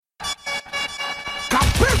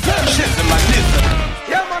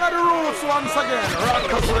the roots once again.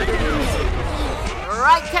 Rockers Reggae music.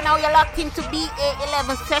 Right now you're locked into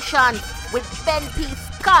BA11 session with Ben P.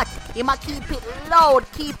 Scott. You must keep it loud,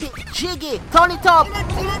 keep it jiggy. Turn it up.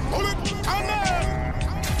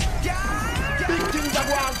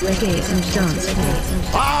 Reggae and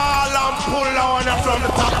Dancehall. All and pull down from the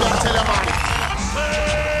top there, tell you man.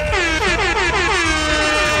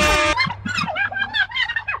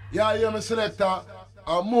 Yeah, you me selector.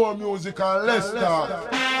 And more music and less talk.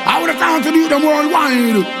 I would have time to do them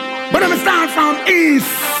worldwide, but I'm start from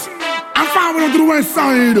east and forward to the west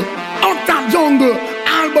side. Up top jungle,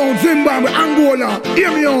 all about Zimbabwe, Angola.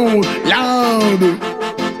 Hear me out loud.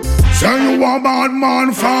 Say you a bad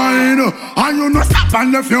man fine, and you no stop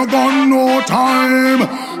and left your gun no time.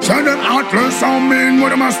 Say them heartless and mean, with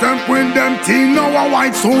them a step with them teen. Now a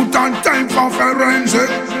white suit and time for forensic.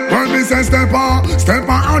 When me say step on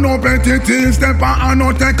and no petty. Step on and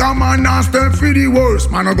no take a man and step for the worst.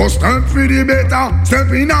 Man I go step for the better. Step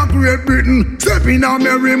in a Great Britain, step in a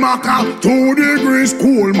Merrimaca. 2 degrees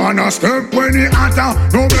cool, man a step when he hotter.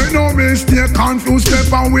 No make no mistake, confused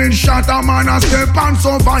step and wind shatter. Man a step and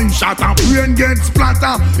survive, shatter, brain get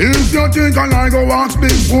splatter. If you think I like go wax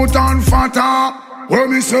big foot and fatter. When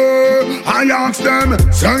me say, I ask them,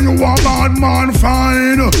 say you a bad man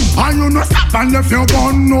fine, and you no stop and left your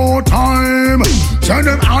gun no time. Say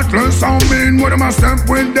them heartless and mean, with them a step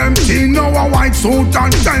with them teen. Now a white suit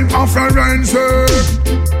and time for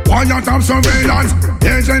forensic. Quiet of surveillance,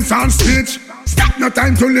 agents and stitch. Stop no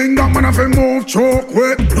time to linger, man if you move choke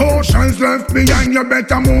with. No shells left behind, you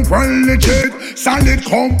better move well legit. Solid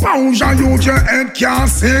composure, use your head can't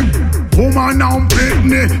sing. Woman and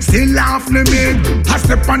Britney, still laugh limit. I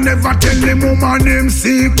step and never tell the woman him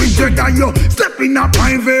secret. You that you step in a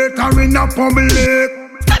private or in a public.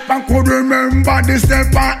 Step and could remember the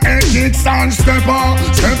stepper, ethics and stepper.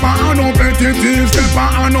 Stepper and no petty, stepper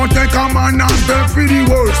and no take a man and step for the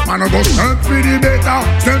worst. Man I go step for the better.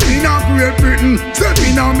 Step in a Great Britain, step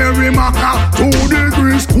in a Merrimaca. 2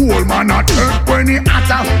 degrees cool, man a take when he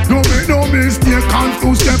hotter. No make no mistake,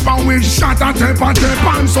 confused step and with shatter. Tap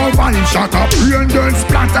and survive, shatter, brain then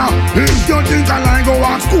splatter. If you think I like go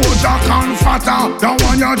ask coach a can fatter. That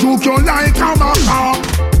one you joke you like a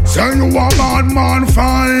maca. Say you a bad man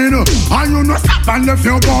fine, and you no stop and left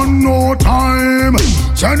your gun no time.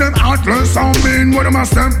 Say them heartless and mean, with them a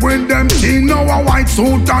step with them teen. Now a white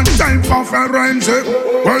suit and time for forensic.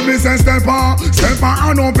 Well me say step on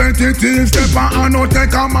and no petty. Step on and no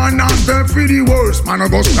take a man and step for the worst. Man I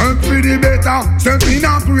go step for the better. Step in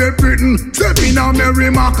a Great Britain, step in a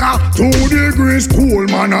Merrimaca. 2 degrees cool,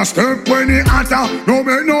 man a step when he hotter. No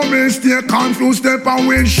make no mistake, confused step and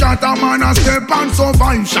wind shatter. Man a step and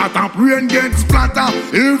survive. Shut up, brain get splatter.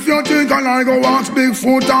 If you think I like go wax big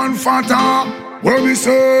foot and fatter. When we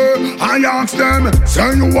say, I ask them,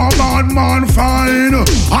 say you a bad man fine,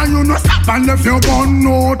 and you no stop and left your gun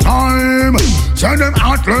no time. Say them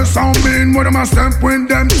heartless and mean, with them a step with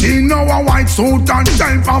them teen. Now a white suit and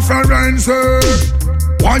time for forensic.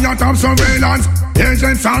 Quiet of surveillance,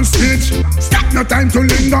 agents and stitch. Stop no time to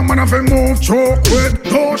linger, man if you move choke with.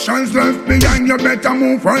 No shells left behind, you better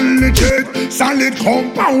move well legit. Solid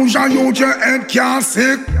composure, use your head can't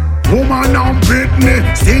sick. Woman and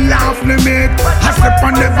Britney, still laugh limit. I step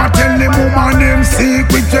and never tell the woman him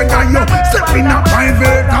secret. You that you step in a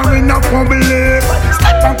private or in a public.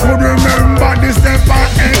 Step and could remember the step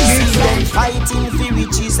and exit. Fighting for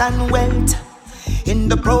riches and wealth. In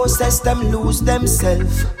the process, them lose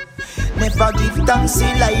themselves. Never give thanks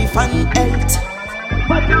in life and health.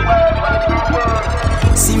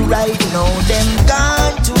 See right now, them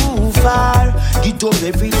gone too far. Get up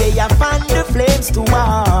every day, I find the flames to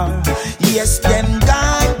war. Yes, them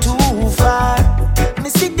gone too far. Me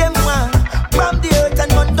see them one from the earth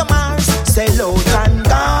and on the Mars. Sell out and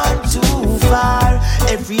gone too far.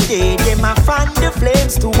 Every day, them I find the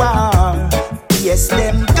flames to war. Yes,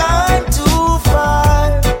 them gone too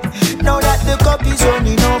far. Now that the cup is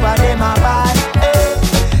running over, them a bad.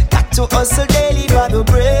 Got to hustle daily for the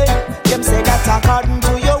bread. Them say that according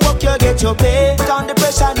to your work, you get your pay. Down the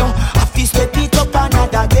pressure now, have to step it up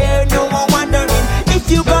another gear. No more wondering if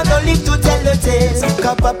you gonna live to tell the tale.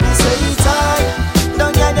 Cup up is so it's hard,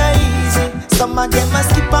 don't get no easy. Some of them a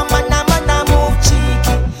skip a man a move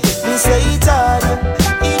cheeky. Me say it's hard,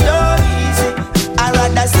 it no easy. I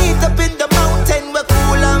rather sit up in the mountain where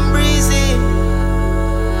cool and breezy.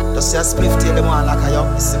 Just a spliff till them all like I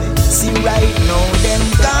am listening. See right now them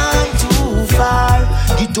gone too far.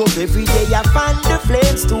 Get up every day I find the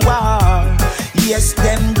flames to war. Yes,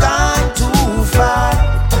 them gone too far.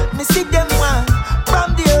 Me see them one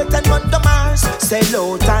from the earth and on the Mars. Mars. Sell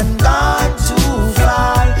out and gone too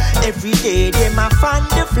far. Every day them a fan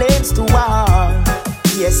the flames to war.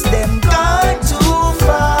 Yes, them gone too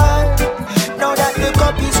far. Now that the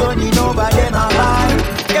cup is running over them a bar.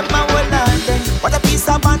 Them a well London. What a piece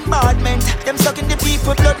of bombardment. Them sucking the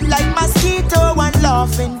people blood like mosquito and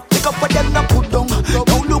laughing. Pick up what them not put down.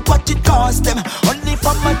 Now look what it cost them. Only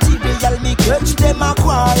for material me catch them a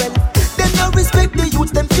quarrel. Them no respect the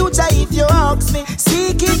youth, them future if you ask me.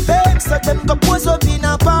 Seeking fame, so them go pose up in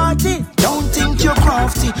a party. Don't think you're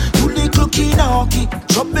crafty, you little kinaki.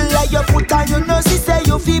 Trouble like your foot and you know she say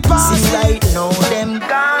you feel pass. See right now, them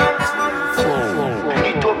gone too far.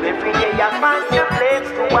 Get up every day and find your place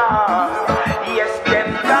to war. Yes,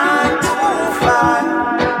 them gone too far.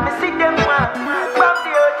 Me see them one, from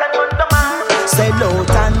the earth and on the Mars. Sell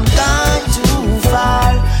out and gone too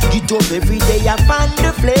far. Get up every day and find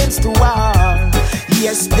the flames to war.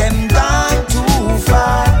 Yes, them gone too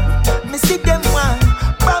far. Me see them one,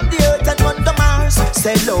 from the earth and on the Mars.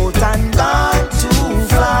 Sell out and gone too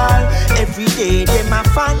far. Every day them a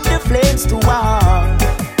fan the flames to war.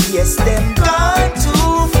 Yes, them gone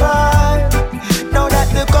too far. Now that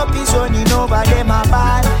the cup is running over them a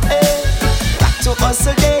bar. Hey, got to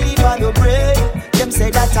hustle daily for the bread. Them say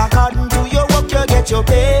that according to your work you get your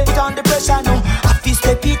pay. Put on the pressure now, have to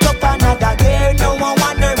step it up another gear. No one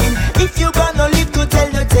wondering if you gonna live to tell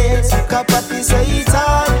the tales. Cup of this say it's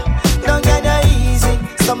hard, don't get it easy.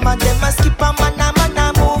 Some of them a skip a man a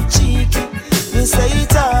move cheeky. Me say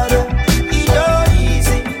it's hard, it don't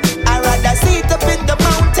easy. I rather sit up in the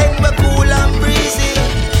mountain where cool and breezy.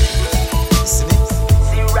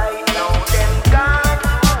 See right now them gone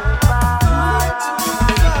too far.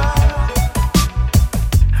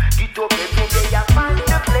 Get up every day and find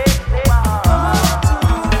the place they are.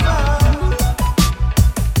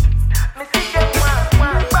 Me see them one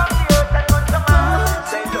from the earth and on the Mars.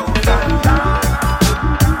 Say don't stand down.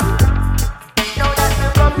 Now that the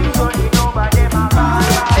cup is running over them a bar.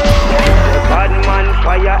 Bad man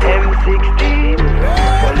fire M16,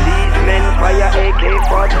 policemen fire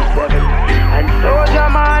AK-47, and soldier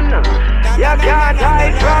man, you can't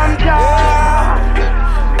hide from Jah.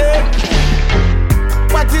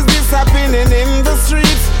 What is this happening in the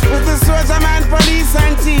streets with the soldier man, police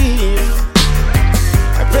and team?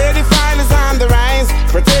 Pedophile is on the rise.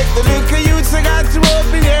 Protect the little youths, you got to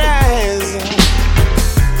open your eyes.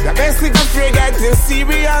 The best thing afraid getting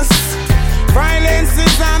serious. Violence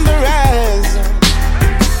is on the rise.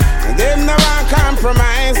 Them no one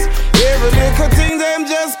compromise. Every little thing them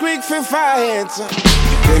just quick for fight.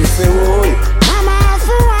 Them say, "Oi, I'm off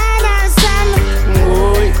for one night stand.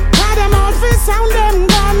 Oi, got them out for sound them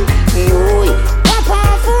gun. Oi, pop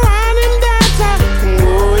off for one him data.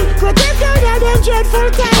 Oi, protect your them dreadful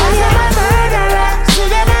time. Cause them a murderer, so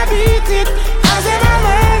them a beat it. Cause them a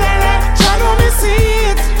murderer, try to me see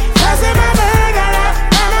it. Cause them a murderer,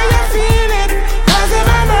 mama you feel it. Cause them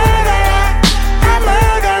a murderer, a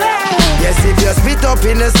murderer. Yes, if you spit up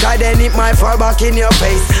in the sky, then it might fall back in your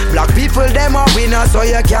face. Black people, them are winners, so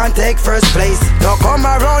you can't take first place. Don't come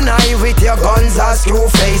around here with your guns or screw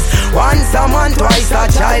face. Once a man, twice a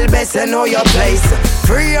child, best you know your place.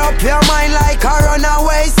 Free up your mind like a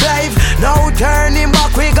runaway slave. No turning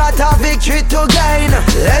back, we got a victory to gain.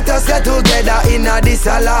 Let us get together in this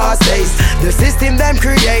last days. The system them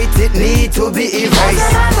created need to be erased. Cause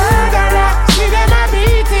them a murderer, see them a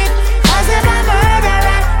beat it. Cause them a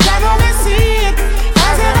murderer, you know me see it.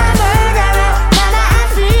 Cause them a murderer, mama I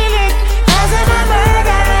feel it. Cause them a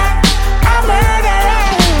murderer, a murderer.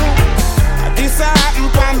 This a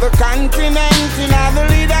happen on the continent. In all the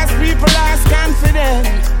leaders, people are confident.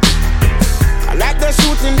 I like the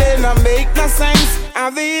shooting, they not make no sense.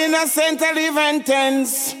 And the innocent are live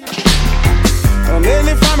tense.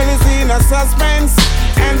 Many families in a suspense.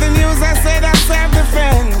 And the news I said that's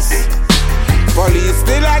self-defense. Police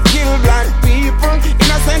still a kill black people.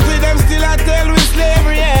 Innocently them still a tell with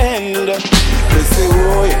slavery end. They say,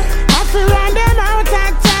 "Oi, I feel run them out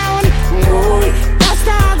of town. Oi,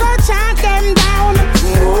 Rasta go chant them down.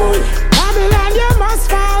 Oi, Babylon you must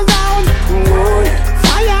fall down. Oi,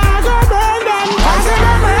 fire go burn them. Cause them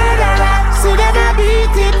a murderer, see them a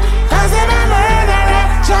beat it. Cause them a murderer,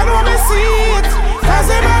 Jah know me see it. Cause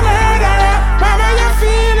them a murderer, mama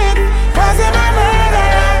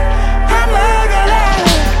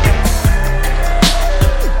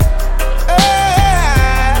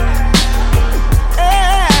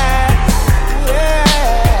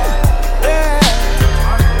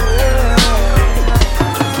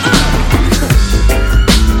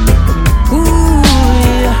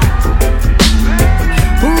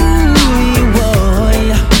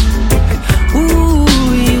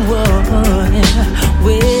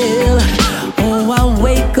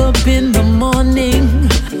up in the morning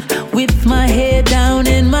with my head down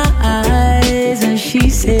in my eyes, and she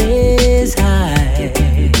says hi.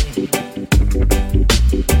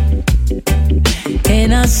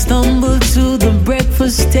 And I stumble to the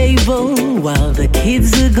breakfast table while the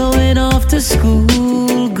kids are going off to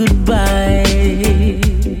school. Goodbye.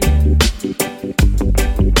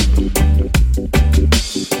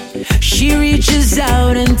 She reaches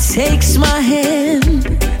out and takes my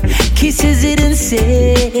hand, kisses it and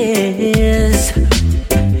says,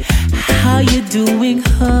 how you doing,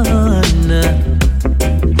 hon?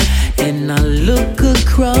 And I look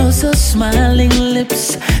across her smiling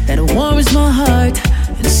lips that warms my heart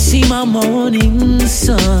and see my morning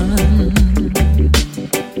sun.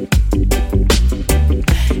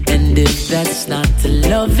 And if that's not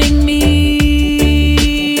loving me,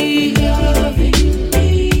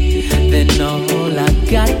 then all I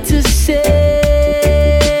got to say,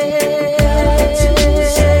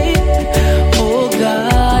 oh,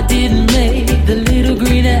 God didn't make the little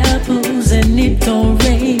green apples, and it don't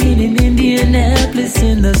rain in Indianapolis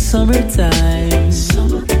in the summertime.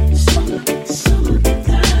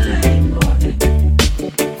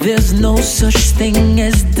 There's no such thing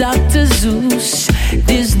as Dr. Zeus,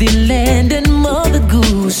 Disneyland and Mother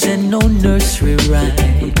Goose, and no nursery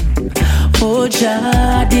rhyme. Oh,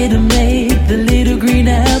 Jah didn't make the little green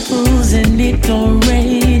apples, and it don't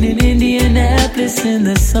rain in Indianapolis in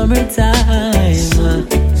the summertime.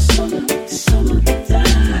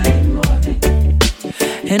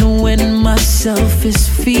 And when myself is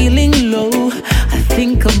feeling low, I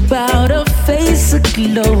think about her face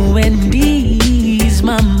aglow and ease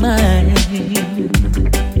my mind.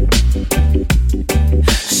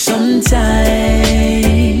 Sometimes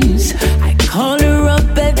I call her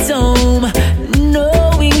up at home,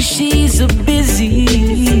 knowing she's so busy,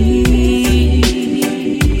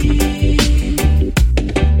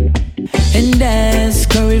 and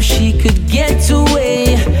ask her if she could get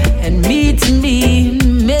away and meet me.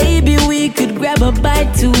 Maybe we could grab a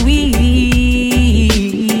bite to eat,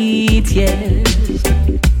 yes.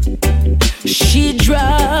 She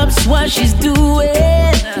drops what she's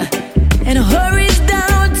doing and hurries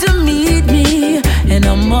down to meet me, and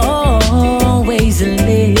I'm always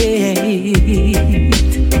late.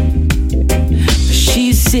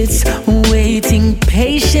 She sits waiting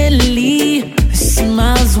patiently,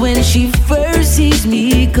 smiles when she first sees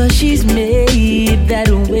me, 'cause she's made that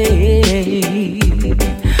way.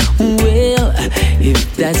 Well, if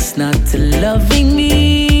that's not loving me,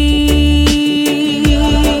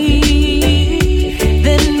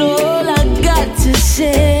 then all I got to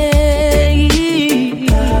say,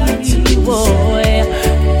 boy,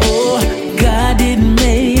 oh, God didn't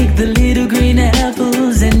make the little green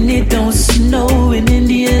apples, and it don't snow in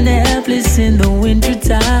Indianapolis in the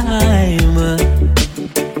wintertime. Well,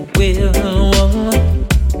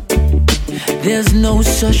 there's no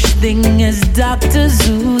such thing as Dr.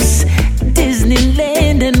 Zeus,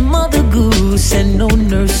 Disneyland and Mother Goose, and no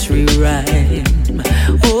nursery rhyme.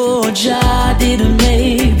 Oh, Jah didn't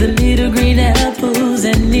make the little green apples,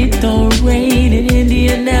 and it don't rain in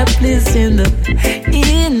Indianapolis in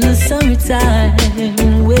the summertime.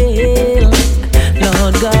 Well,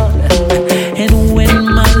 Lord God, and when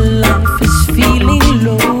my life is feeling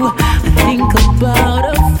low, I think about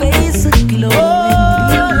a face aglow.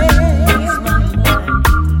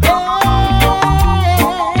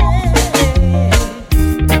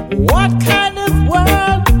 What kind of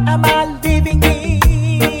world am I living in?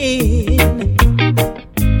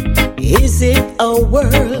 Is it a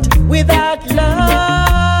world without love?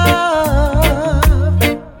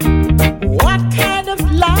 What kind of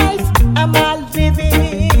life am I living?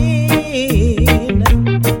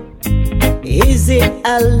 Is it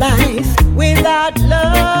a life without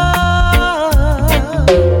love?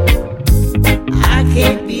 I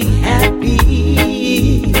can't be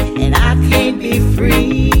happy and I can't be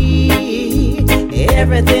free.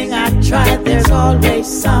 Everything I try, there's always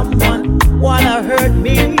someone wanna hurt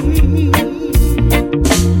me.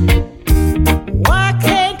 Why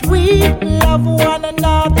can't we love one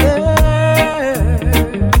another?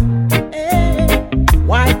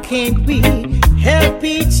 Why can't we help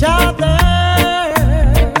each other?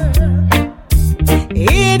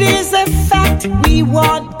 It is a fact we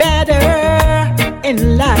want better in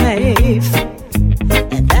life,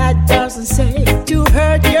 and that doesn't say to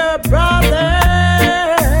hurt your brother.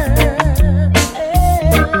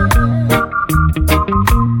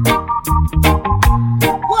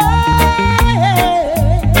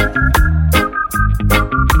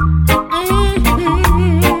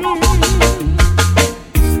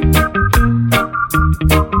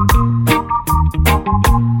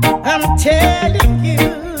 I'm telling you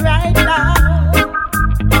right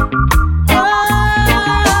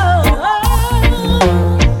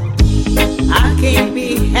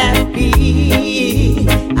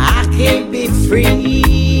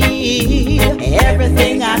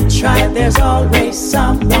there's always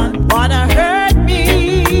someone wanna hurt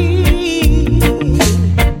me.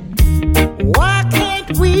 Why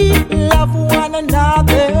can't we love one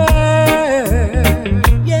another?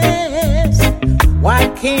 Yes. Why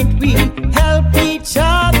can't we help each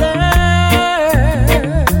other?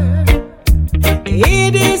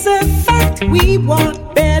 It is a fact we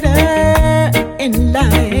want better in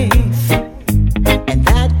life, and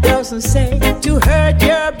that doesn't say to hurt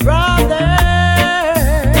your brother.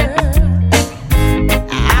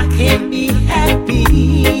 I can't be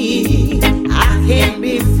happy, I can't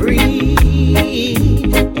be free.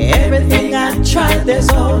 Everything I try, there's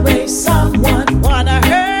always someone wanna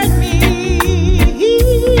hurt me.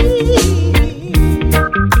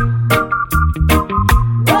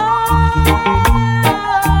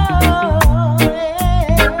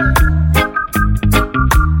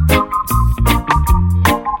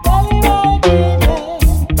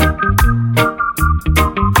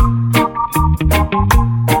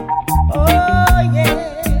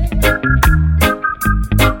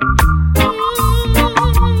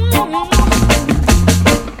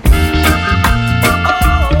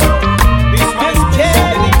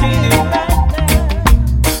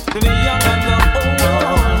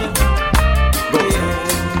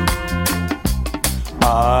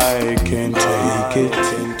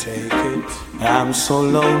 I'm so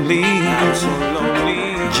lonely,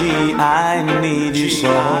 gee, I need you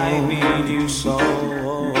so,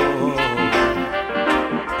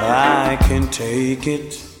 I can take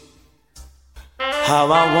it.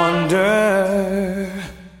 How I wonder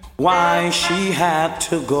why she had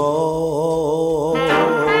to go.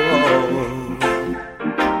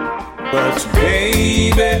 But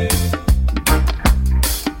baby,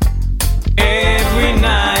 every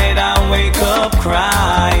night I wake up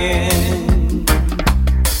crying,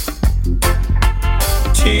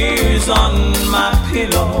 tears on my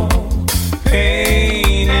pillow,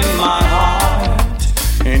 pain in my heart,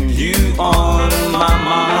 and you on my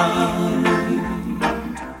mind.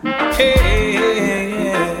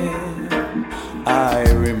 Hey, I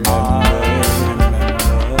remember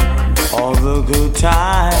all the good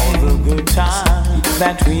times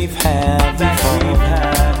that we've had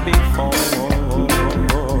before.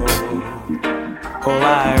 Oh,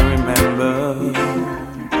 I remember.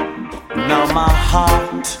 Now my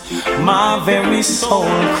heart, my very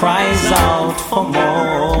soul cries out for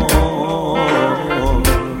more.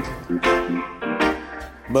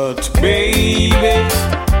 But baby,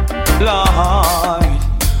 Lord,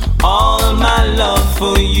 all my love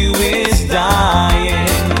for you is dying.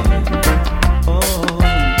 Oh,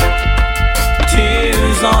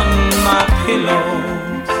 tears on my pillow,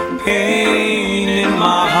 pain in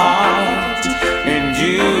my heart, and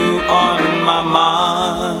you on my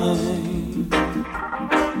mind.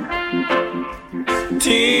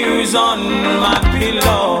 Tears on my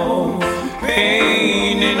pillow,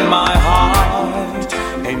 pain in my heart,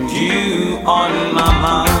 and you on my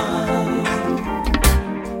mind.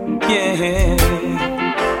 Yeah,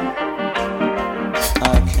 I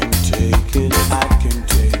can take it,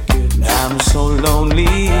 I'm so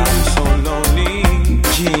lonely,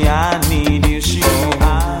 gee, I need you so,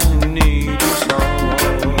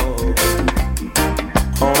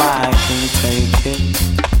 oh, I can take it.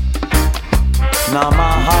 Now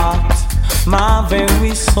my heart, my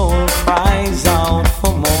very soul cries out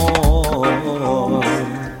for more.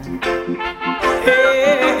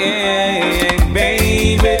 Hey,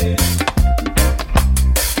 baby,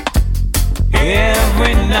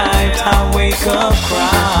 every night I wake up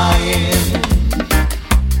crying,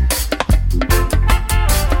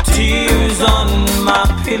 tears on my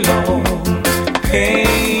pillow,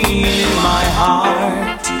 pain in my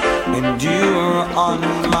heart, and you're on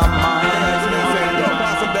my mind.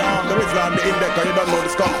 The Rizzla and the Index, you don't know the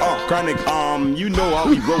skunk, chronic, you know how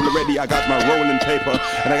we roll already. I got my rolling paper,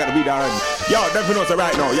 and I got the beat already. Yo, definitely know so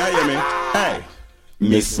right now, you hear me? Hey.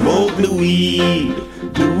 Me smoke the weed,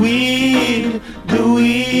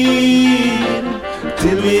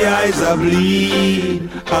 till me eyes I bleed.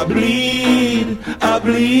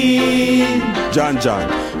 John,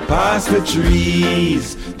 past the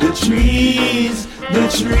trees,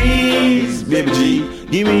 baby G,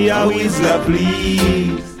 give me a Rizzla,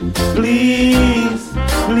 please.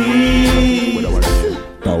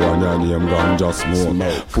 That one, your name ganja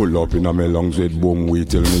smoke. Full up in a me lungs with boom weed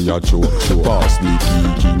till me a choke. Pass the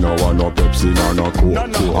key, no one no Pepsi, no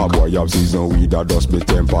Coke. A boy have season weed that does me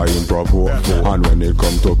temper in provoke. And when it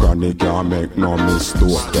come to chronic, can't make no mistake.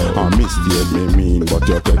 A mistake me mean, but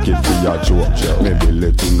you take it for your joke. Maybe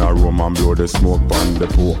let in a room and blow the smoke on the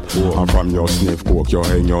poke. And from your sniff coke, you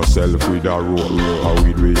hang yourself with a rope. A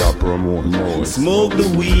weed we a promote more. Smoke the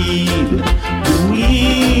weed, the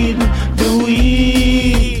weed, the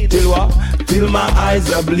weed. Till what? Till my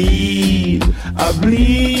eyes are bleed, I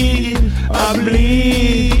bleed, I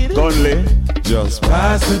bleed. Conley, just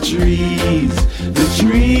past the trees, the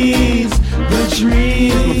trees, the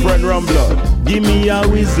trees. My friend Rumbler, give me a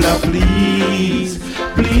Rizzla, please,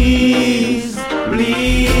 please,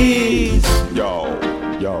 please. Yo,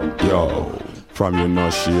 yo, yo. From you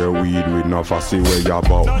not share weed with no fussy where you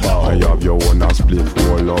about. I have your own a split,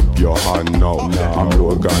 roll up your hand now. I'm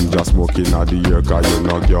low ganja smoking at the air cause you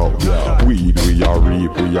knock yo. Weed we a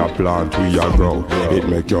reap, we a plant, we a grow. It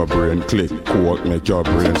make your brain click, coke make your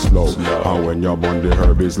brain slow. And when you burn the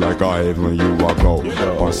herb it's like a heaven you walk out.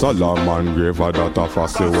 On Solomon grave for that a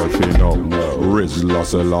fussy what you know. Rizzla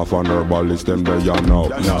sell off an herbalist them there you know.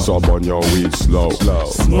 So burn your weed slow.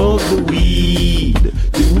 Smoke the weed,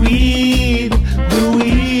 the weed, the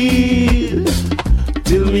weed,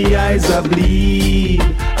 till me eyes are bleed,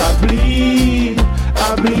 I bleed,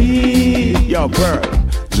 I bleed. Yo, Pearl,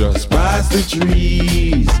 just past the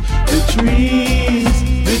trees, the trees,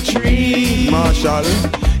 the trees. Marshall,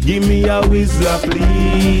 give me a Rizzla,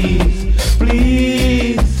 please,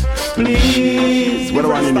 please, please. What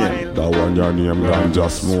do I name? That one your name ganja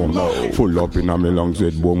smoke. Full up in a me lungs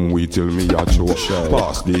with boom weed till me a choke.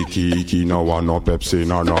 Pass the key, no one no Pepsi,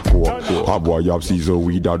 no Coke. A boy have season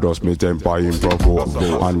weed that does me temper in provoke.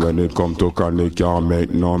 And when it come to chronic, can't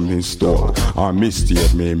make no mistake. A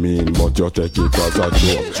mistake me mean, but you take it as a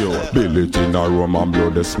joke. Bill it in a room and blow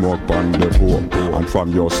the smoke on the poke. And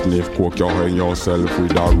from your sniff coke, you hang yourself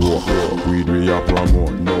with a rope. Weed we a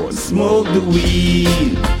promote, no. Smoke the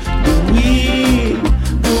weed, the weed,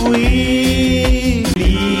 the weed.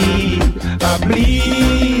 I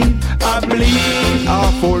bleed, I bleed.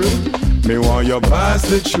 Awful, me want you past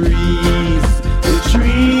the trees, the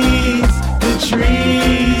trees, the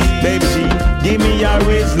trees. Baby G, give me a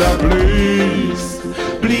Rizzla, please,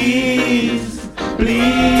 please,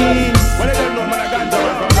 please. Well, I don't know, man, I got down.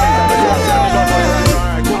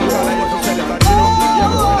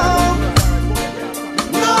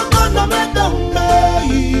 No, me don't know.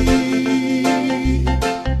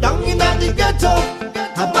 Down in the ghetto,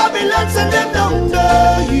 a Babylon send them down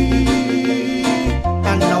there.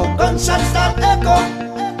 And now gunshots start echo.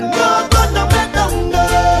 No, me don't know.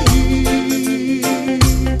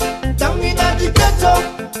 Down in the ghetto,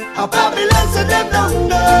 a Babylon send them down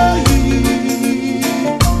there.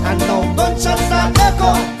 And now gunshots start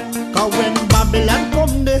echo. Cause when Babylon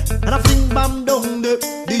come there, and I think bam down there,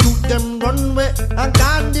 the youth them run way and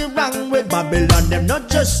gone the wrong way. Babylon them not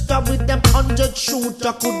just with them 100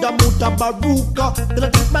 shooter, coulda muta baruka. They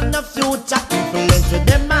keep man the future, influence with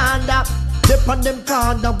them under. Dip on them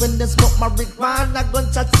corner when they smoke marijuana,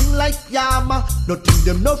 gunshot sing like Yama. Nothing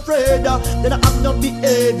them no afraid of, they don't have no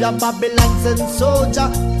behavior. Babylon send soldier,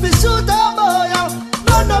 fi shoot a boy out,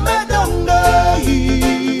 no me down there.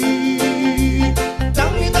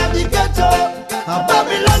 Down in the ghetto, a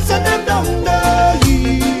Babylon send them down there.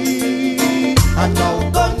 And now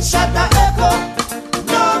gunshot a echo,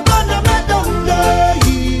 no gonna me down there.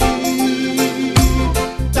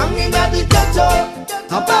 Down in the ghetto,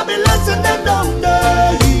 a Babylon send them down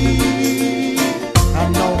there.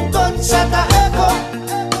 And now gunshot a echo.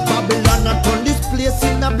 Babylon a turn this place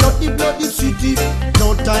in a bloody city. No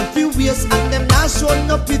time for waste and them not show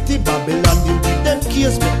no pity. Babylon deal with them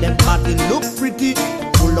case, make them body look pretty.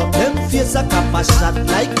 Full up them face a cap a shot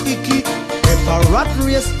like Icky. If a rat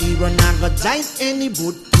race, hero not go join any.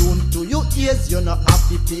 But tune to your ears, you not have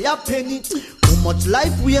to pay a penny. Too much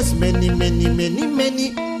life waste, many.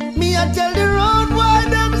 Me I tell the road why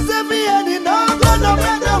them say me heading down. Gonna be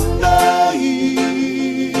down there.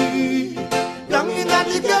 Down in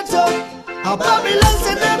the ghetto, a Babylon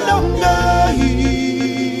send them down there.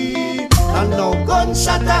 And now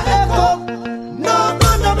gunshot a echo, no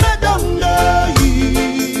gonna be down there.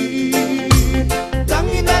 Down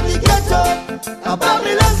in the ghetto, a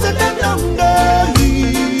Babylon send them down there.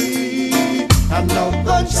 And now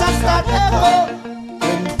gunshots start echo.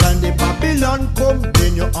 When time the Babylon come,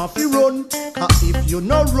 then you have to run. If you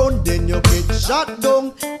no run, then you get shot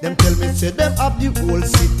down. Them tell me say them have the whole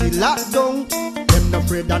city locked down. Them not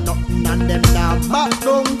afraid of nothing and them not back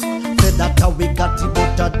down. Say that how we got it,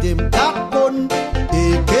 but them got gun.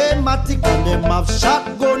 AK-matic and them have have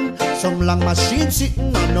shotgun. Some long machine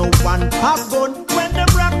sitting on no one pop gun. When them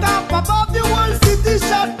rock up above the whole city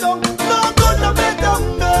shut down. No gonna be down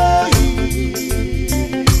there.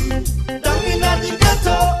 Down in the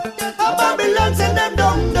ghetto, a Babylon send them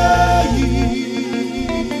down there.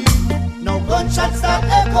 No gunshots that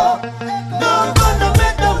echo. No gonna be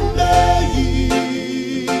down there.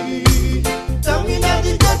 Down in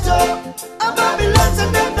the ghetto, a Babylon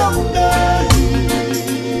send them down there.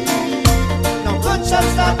 No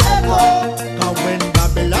gunshots that echo. Cause when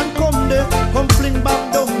Babylon come there, come fling back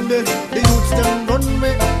down there. The youths them run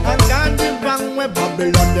way and gone the wrong way.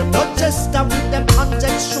 Babylon them not just with them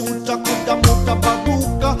 100 shooter. Could a motor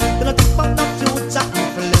babuka. Then I think about the future.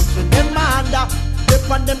 Influence with them under.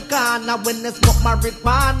 On them corner when they smoke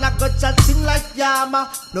marijuana, got chat sing like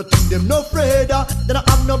Yama. Nothing them no afraid of. They don't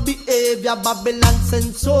have no behavior. Babylon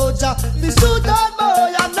send soldier. The shooter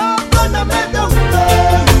boy, I know gonna make them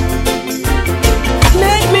play.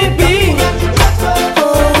 Let me be.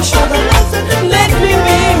 Oh, sugar. Let me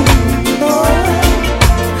be. Oh,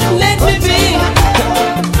 let me be.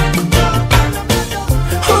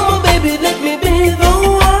 Oh, baby, let me be the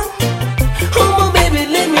one. Oh, baby,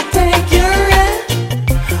 let me take your hand.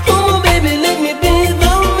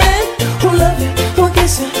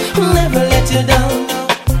 Never let you down.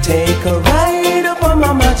 Take a ride up on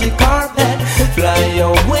my magic carpet. Fly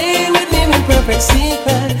away with me in perfect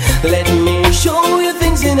secret. Let me show you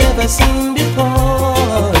things you never seen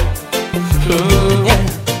before. Yeah.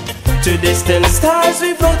 To distant stars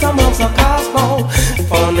we float amongst the cosmos.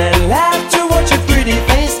 Fun and laughter, watch your pretty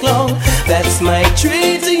face glow. That's my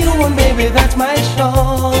treat to you, and baby, that's my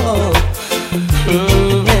show.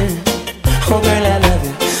 Yeah. Oh girl, I love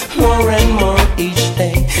you more and more each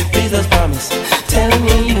day. Please just promise, tell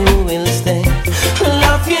me you will stay.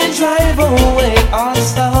 Love can drive away all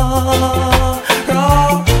sorrow.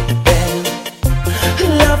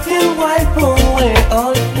 Love can wipe away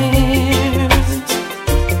all fears.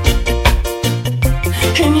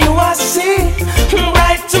 And you I see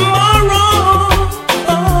bright tomorrow.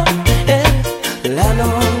 Oh, yeah. I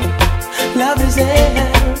know love is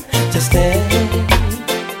there to stay.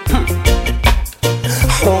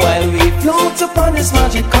 While we float upon this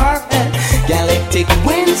magic carpet, galactic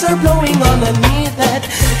winds are blowing underneath it,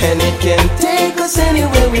 and it can take us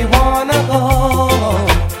anywhere we wanna go.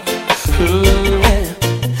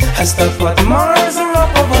 Yeah. I stop at Mars or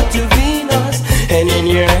up over to Venus, and in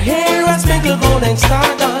your hair I sprinkle golden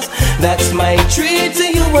stardust. That's my treat to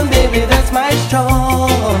you, and baby, that's my show.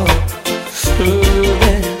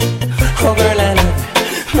 Yeah. Oh girl, I love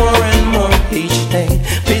you more and more each day.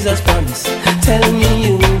 Please just promise, tell me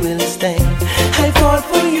you will stay. I fall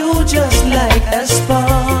for you just like a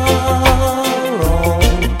sparrow.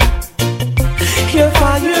 Your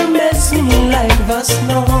fire melts me like the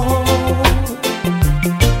snow.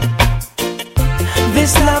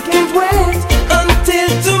 This love can't wait until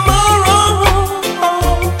tomorrow.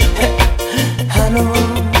 I know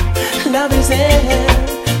love is here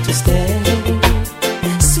to stay.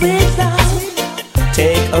 Sweet love,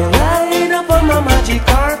 take a ride up on my magic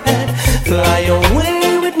carpet. Fly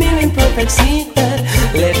away with me in perfect secret.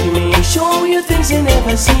 Let me show you things you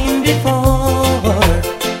never seen before.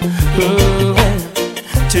 Yeah.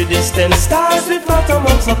 To distant stars we float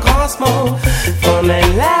amongst the cosmos. Fun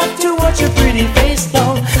and laughter, watch your pretty face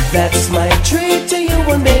glow. That's my treat to you,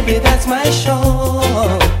 and baby, that's my show.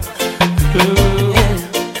 Yeah.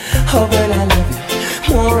 Oh girl, I love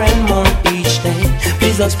you more and more each day.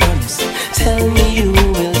 Please just promise, tell me you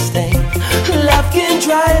will stay. Love can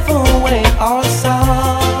drive away all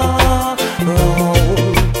sorrow.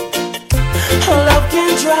 Love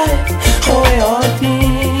can drive away all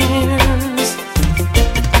fears.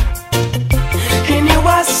 And you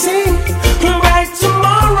I see bright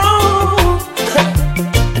tomorrow.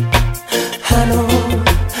 I know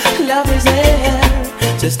love is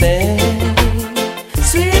there to stay.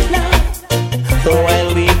 Sweet love,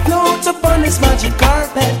 while we float upon this magic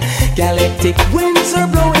carpet, galactic winds are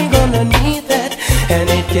blowing underneath it, and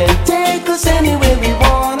it can take us anywhere we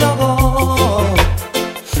wanna go.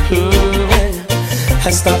 Yeah. I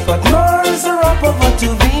stop at Mars or up over to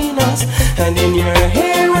Venus, and in your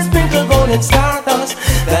hair I sprinkle golden stardust.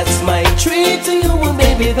 That's my treat to you, and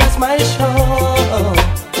baby, that's my show.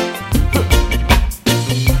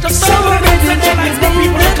 Summer baby, let me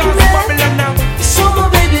be that man. Summer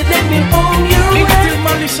baby, let me hold you. Still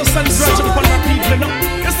malicious and grudging upon my people, no.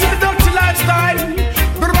 You see the dirty lifestyle,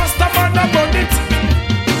 the Rasta man about it.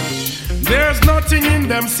 There's nothing in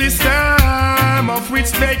them system of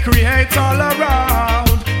which they create all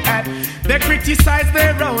around. And they criticize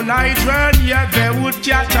their own hydrant, yeah, they would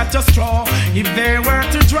catch at a straw if they were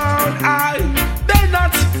to drown.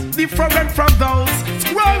 different from those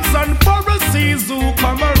scribes and Pharisees who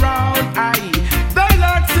come around. Aye, they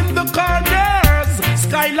lurks in the corners,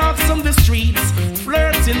 skylarks on the streets,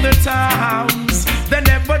 flirts in the towns. They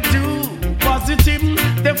never do positive.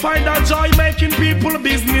 They find a joy making people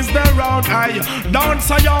business their own. Aye,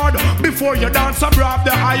 dance a yard before you dance abroad.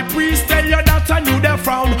 The high priest tell you that I knew they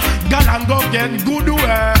frown. Gal and go get good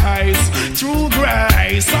ways through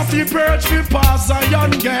grace. If you perch we pass a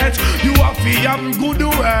young gate, you have to have good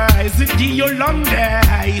ways. It give you long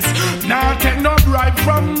days. Now take no bribe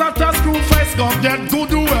from not a screw face. Go get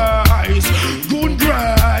good ways, good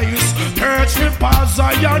grace. Perch we pass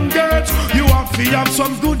a young gate, you have to have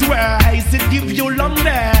some good ways. It give you long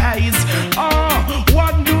days. Oh,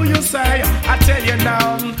 what do you say? I tell you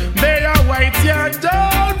now, they await your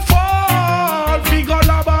downfall. Figure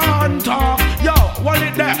about talk. Yo, what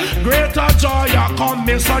it there? Greater joy, you come,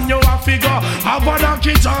 me son, you a figure. Have a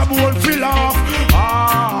knocky job, won't fill off.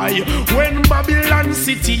 Aye, when Babylon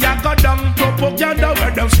City, I got down propaganda,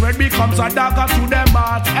 where them spread becomes a dagger to them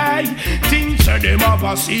heart. Hey, things say them have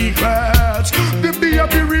a secret. The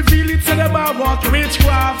baby reveal it, so them have what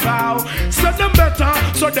witchcraft out. So them better,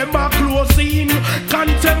 so them are close in.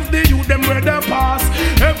 Contempt the youth, them where they pass.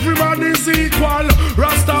 Every man is equal,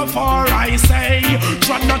 Rastafari say.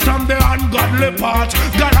 Try not on the ungodly part.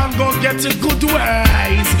 God and go get it good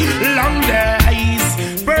ways. Long days,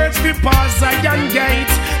 birds be pass a young gate.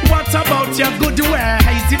 What about your good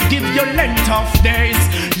ways? It give you length of days.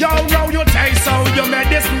 Yo, now you taste how you made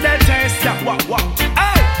this taste. Yeah, what?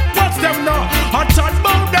 Hey, what's them now? I thought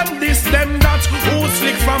about them this, them that. Who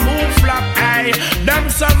slick from who flap? Hey, them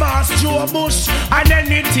some ass Joe Bush and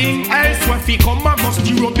anything else. When we come and must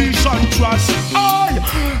do rubbish and trash. Hey,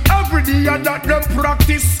 every day that them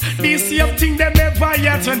practice the same thing they never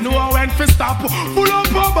yet know when to stop. Full up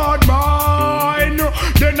a bad mind.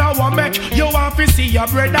 Then I want make you want to see your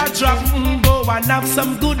brother drop. Go and have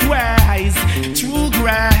some good ways, true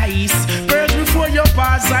grace. First before you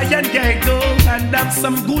pass I and get go and have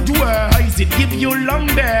some good ways. It give you long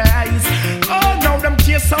days. Oh, now them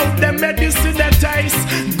chase out them medicine that taste.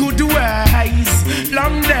 Good ways,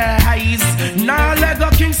 long days. Now let go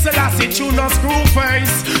King Selassie tune no screw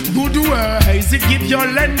face. Good ways, it give you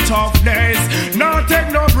length of days. Now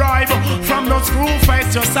take no bribe from no screw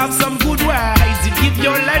face. Just have some good ways, it give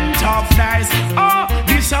you length of days. Oh,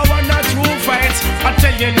 this I want a true fight. I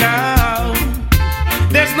tell you now,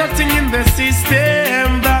 there's nothing in the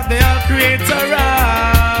system that they all create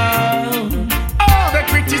around. Oh, they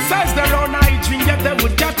criticize their own hygiene, yet they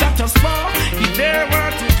would catch at us more if they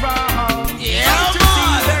were to drown. Yeah,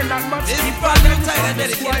 man. This is part of the time I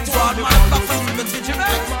dedicated to all my platforms for the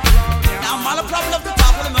Gingerbread. Now, I'm all a problem of the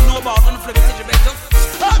top of them I know about on the flip Gingerbread.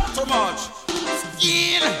 Just not too much.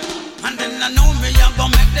 Yeah. And then I know me, I'm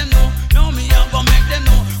gonna make them know. Know me, I'm gonna make them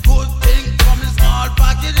know. Good thing from the small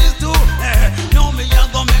packages too. Know me, I'm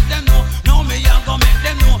gonna make them know. Know me, I'm gonna make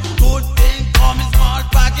them know. Good thing from the small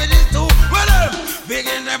packages too. Well, big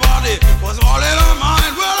in their body, was all in our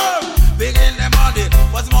mind. Well, big in their body,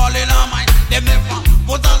 was all in our mind. Them never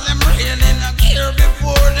put us them rain in a gear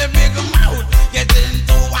before they make them out. Get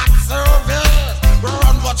into wax service.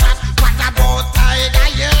 Run for chat, what about tiger,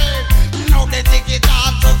 yeah. Now they take it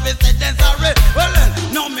off, just be said then sorry. Well then,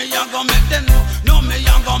 know me, I'm gonna make them know. Know me,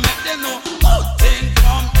 I'm gonna make them know. Good thing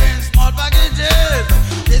come in small packages.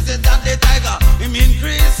 This is that the tiger, him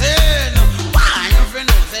increasing. Why if you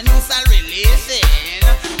know, say news are releasing.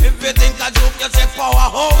 If you think a joke, you check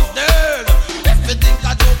powerhouse then. If you think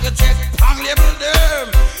a joke, you check pang label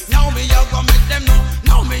them. Now me, I'm gonna make them know.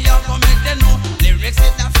 Now me, I'm gonna make them know. Lyrics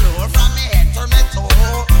hit the floor from me head to me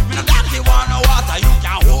toe. Me no got the one no water, you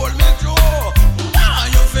can hold me through. Now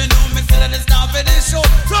you feel know me still at the start of this show.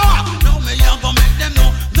 So now me, I'm gonna make them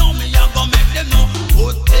know. Now me, I'm gonna make them know.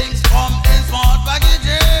 Good things come in small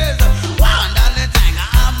packages. One that the time I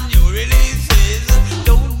have new releases.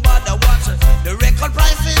 Don't bother watching the record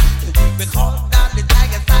prices, because that the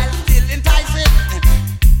tiger style still enticing.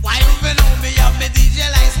 Why you feel know me have me DJ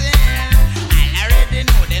license? I already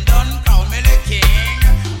know they done crown me the king.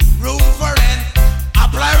 Room for rent,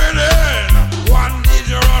 apply within. One DJ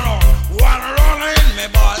runner, one runner in me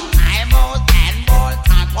ball. Time out and ball,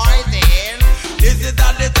 time poison. This is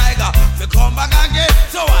that the tiger, we come back again.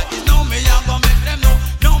 So what is know me, I'm gonna make them know.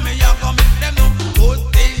 Know me, I'm gonna make them know. Good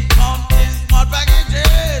things come in small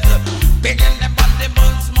packages. Big in the body,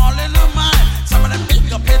 but small in the mind. Some of them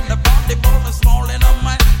big up in the body, but small in the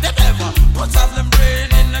mind. They never put up them brain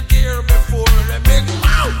in the gear before they make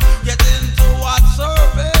out. Get into what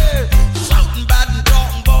service. Shouting bad and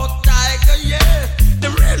talking about tiger, yeah. They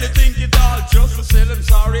really think it all just to say them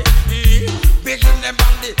sorry. Big in the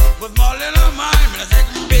body, but small in the mind. When I say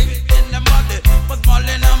big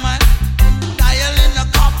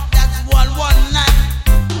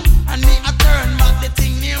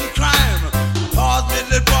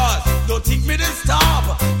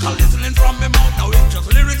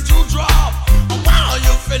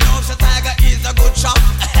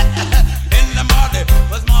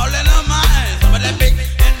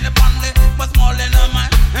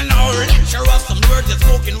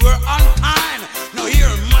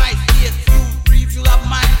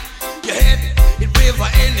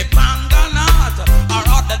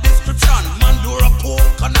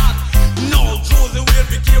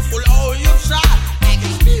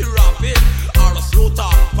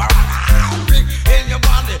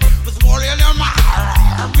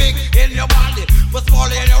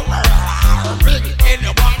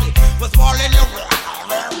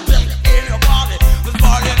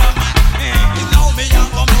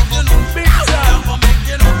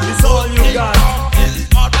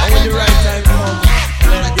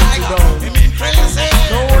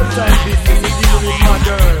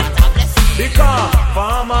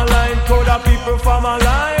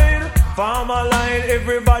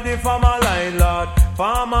everybody from a line, Lord.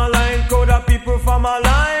 From a line, crowd of people from a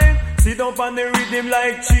line. Sit up on the rhythm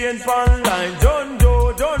like chain pan line. John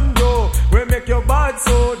Joe, we make your bad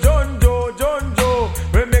so. John Joe,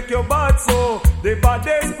 we make your bad so. The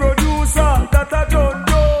baddest producer, that a John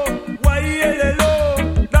Joe.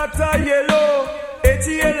 Y-E-L-L-O, that a yellow.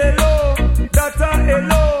 H-E-L-L-O, that a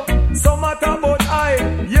hello. Some matter about I,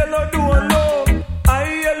 yellow don't low.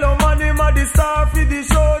 I yellow money, man, the star for the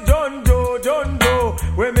show. John Joe,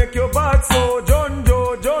 we make your bad so. John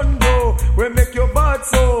Joe, we make your bad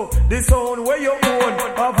so. The sound where you own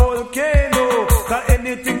a volcano. Cause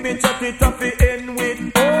anything me chat it up the end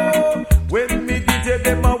with oh. When me DJ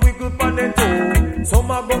them a wiggle pan and toe. Some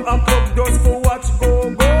a go a club just for watch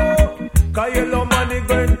go. Cause yellow money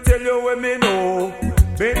going tell you where me know.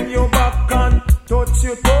 Bend your back and touch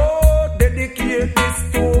your toe. Dedicate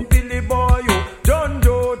this to Billy Boy you. John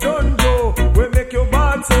Joe, we make your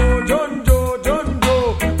bad so. John Joe,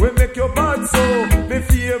 we make your bad so. Me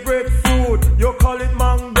favorite food, you call it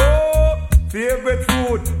mango. Favorite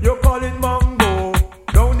food, you call it mango.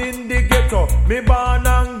 Down in the ghetto, me born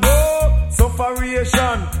and go.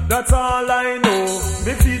 Sufferation, that's all I know.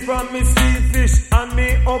 Me feed from me sweet fish and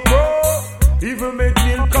me okra. Even me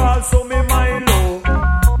deal call so me Milo.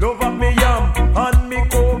 Love up me yam and me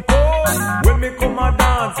cocoa. When me come a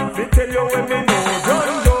dance, me tell you when me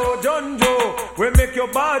know. John Joe, we make your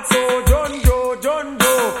bad so. John Joe,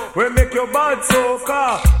 we make your bad so.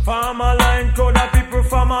 Car, farm a line, crowd of people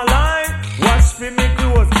from a line. Wash me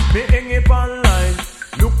clothes, me hang it online.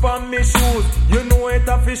 Look on me shoes, you know it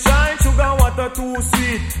a fi shine. Sugar water too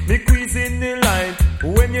sweet, me squeeze in the line.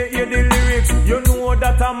 When you hear the lyrics, you know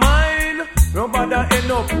that a mine. Nobody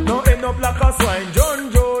end up like a swine.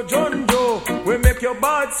 John Joe, we make your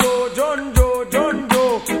bad so. John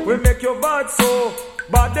Joe, we make your bad so.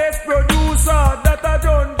 Baddest producer, that a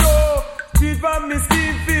John Joe. Feed from me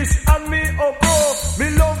steam fish and me okra. Me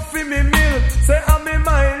love fi me meal, say I'm me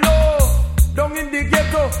Milo. Down in the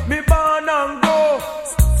ghetto, me born and go.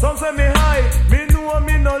 Some say me high, me know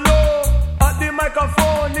me no low. At the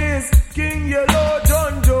microphone is King Yellow.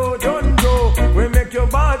 John Joe, we make your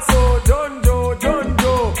bad so. John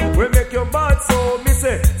Joe, we make your bad so. Me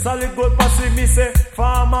say, solid gold passy, me say,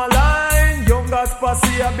 farmer line. Youngest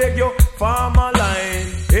passy, I beg you, farmer line.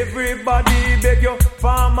 Everybody beg you,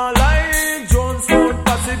 farmer line. Jonestown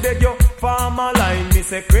passy, beg you, farmer line. Me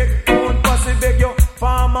say, Craigtown passy, beg you,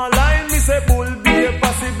 farmer line. Me say, Bull Bay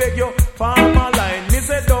passy, beg you, farmer line. Me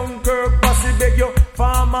say, Dunkirk passy, beg you,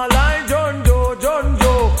 farmer line. John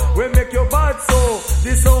Joe, we make your bad so.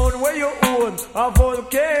 The sound where you own a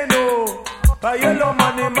volcano. A yellow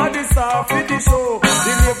money, mad star for the show.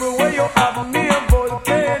 The label where you have me a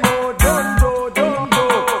volcano. John Joe,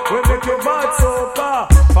 we make your bad so far.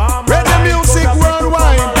 Reggae music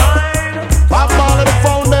worldwide. Pop all of the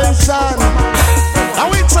foundation.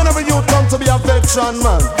 Now each and every youth come to be affection,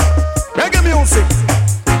 man. Reggae music.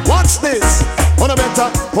 Watch this. On a better,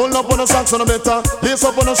 pull up on the socks on a better, lace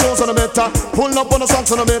up on the shoes on a better, pull up on the socks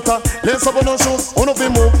on a better, lace up on the shoes, uno fi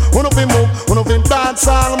move, uno fi dance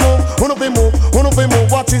all move, uno fi move,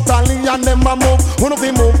 watch Italian them a move, uno fi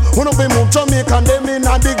move, Jamaican them in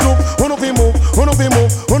a the group, uno fi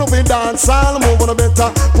dance all move, uno better,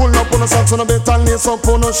 pull up on the socks on a better, lace up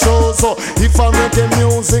on the shoes. So if I reggae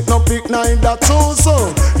music, no pick neither choose. So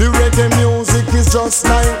the reggae music is just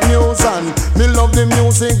like news, and me love the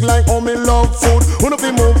music like how me love food. Uno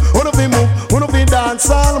fi move, uno fi dance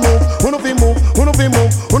all move, uno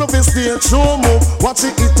fi stage show move. Watch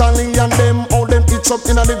the Italian them, how them itch up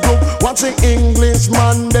in the group. Watch the English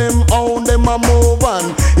man them, how them a move.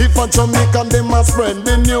 And if a Jamaican them a spread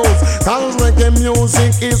the news. Cause reggae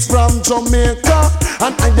music is from Jamaica,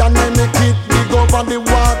 and I make it big over the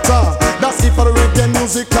water. That's if a reggae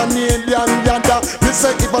music Canadian yada. Me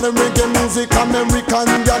say if a reggae music American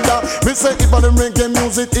yada. Me say if a reggae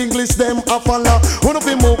music English them a follow. Uno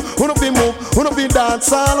fi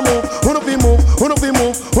dance all move.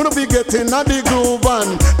 Uno fi get in a the groove.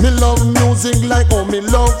 And me love music like how me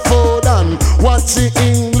love food. And watch the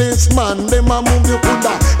English man, them a move you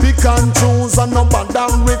coulda pick and choose and no bother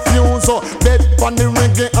refuse. So bet on the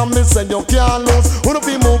reggae and me say you can't lose. Uno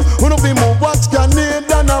fi move, watch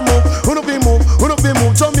Canadian a move. Uno fi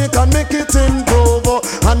move, Jamaica make it improve.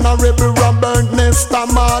 And a rebel Robert Nesta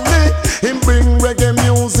Marley, him bring reggae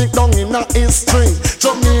music down in a history.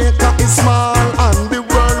 Jamaica is small and the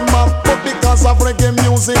world map, but because of reggae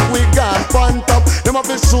music we gone on top. Them have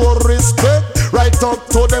to show respect right up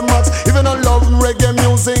to the max. Even I love reggae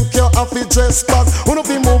music, you have to dress back. Uno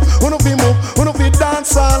fi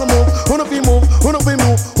dance all move.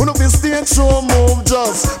 Uno fi stage show move just.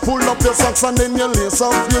 just pull up your socks and then you lace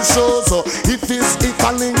up your shoes. If it's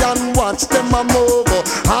Italian, watch them a move.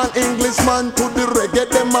 And Englishman to the reggae,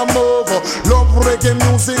 them a move. Love reggae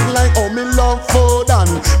music like how me love food.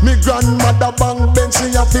 And me grandmother bang bench,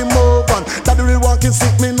 she have to move. And that the real walking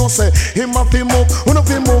sick, me no say him have to move. Uno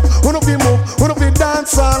fi move, uno fi move, uno fi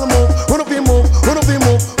dance all move. Uno fi move, uno fi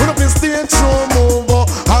move, uno fi stage show move.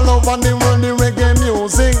 All over the world the reggae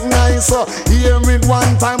music nice. Hear it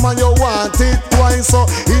one time and you want it twice.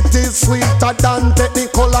 It is sweeter than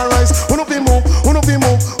technical rice. Uno fi move, uno fi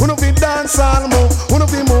move, uno fi dance all move. Uno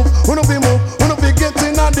fi move, uno fi move, uno fi get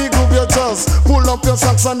in a the groove. You just pull up your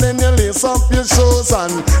socks and then you lace up your shoes.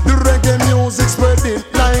 And the reggae music spread it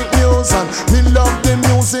like news. And me love the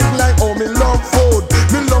music like how me love food.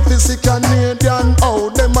 Me love the sick Canadian how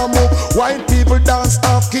them a move. White people dance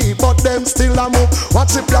half key but them still a move.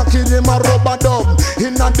 Watch the black in them a rubber dub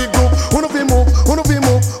in a the group. Uno fi move, uno fi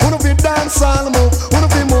move, uno fi dance all move. Uno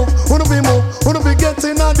fi move, uno fi move, uno fi get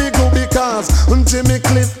in a the group. Because Jimmy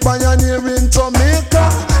Cliff pioneer in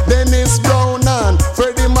Jamaica, Dennis Brown and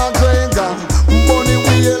Freddie McGregor, Bonnie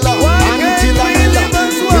Wheeler and Killer Miller.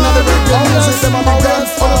 You know the reggae music them a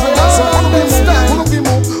dance. Uno fi dance, uno fi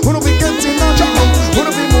move, uno fi get in a the group.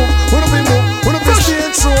 Uno fi move, uno fi move, uno fi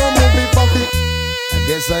stage show movie puppy. I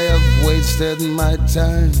guess I have wasted my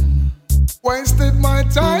time. Wasted my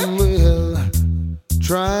time? Well,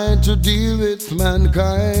 trying to deal with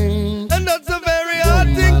mankind. And that's a very hard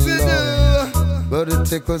thing to do. But it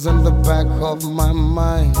tickles in the back of my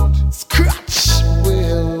mind. Scratch!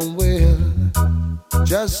 Well,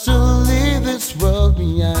 just to leave this world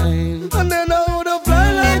behind. And then I would have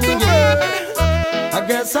fly like a bird. I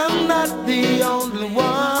guess I'm not the only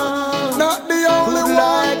one. Not the only one.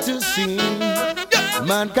 Like to see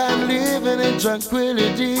mankind living in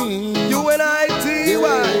tranquility. You and I,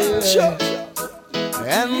 T.Y. Sure.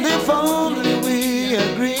 And if only we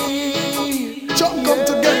agree, come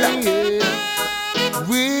together,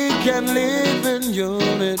 we can live in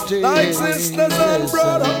unity. like sisters and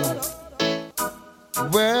brothers.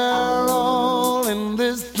 We're all in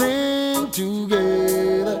this thing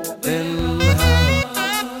together. And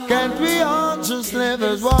how can't we all just live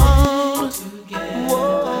as one?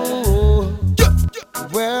 Whoa.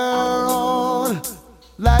 We're all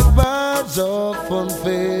like birds of one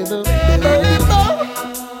feather.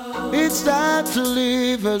 It's time to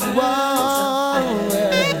live as one.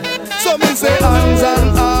 So me say hands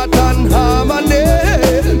and heart and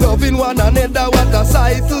harmony, loving one another, what a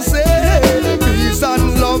sight to say. Peace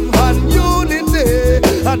and love and unity,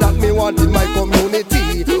 and that me want in my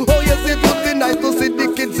community. Oh yes, it would be nice to see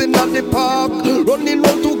the kids in the park, running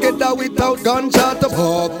round together without gunshot to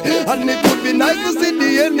park. And it would be nice to see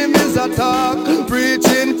the enemies attack,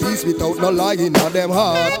 preaching peace without no lying on them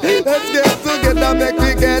heart. Let's get together, make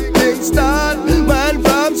we get things start. Man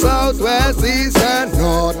from south, west, east and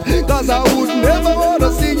north. Cause I would never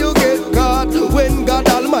wanna see you get caught when God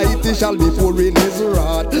Almighty shall be pouring his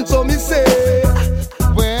wrath. So me say,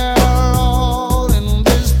 we're all in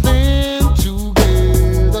this thing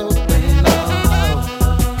together now.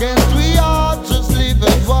 Can't we all just live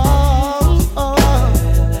as one?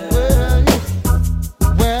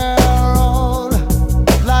 We're all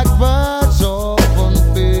like birds of one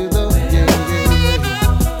feather.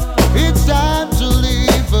 It's time to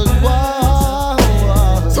live as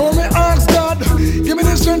one. so me ask God, give me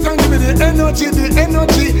the strength and give me the energy,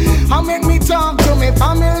 and make me talk to me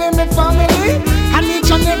family, and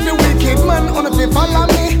each and every wicked man on the people follow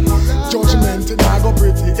me. Judgment it I go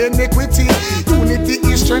pretty, iniquity, unity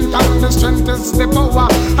is strength and the strength is the power.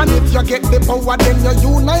 And if you get the power, then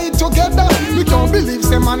you unite together. We can't believe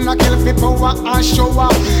say man a kill for power and show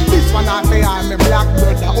up. This one I say I'm a black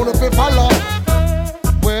brother, on the people follow.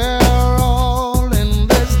 We're all in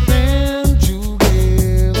this thing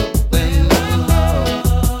together now.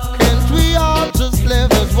 Can't we all just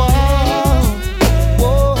live as one?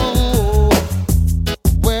 Whoa.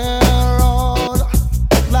 We're all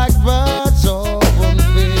like birds of one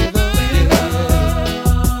feather.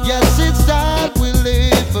 Yes, it's time we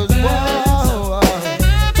live as one.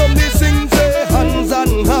 Some they sing say hands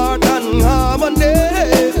and heart and harmony,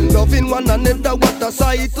 loving one another, what a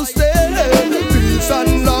sight to say. Peace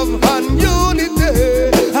and love and unity,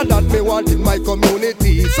 and that me want in my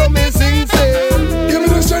community. So me sing say, give me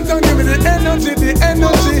the strength and give me the energy, and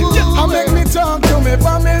make me talk to me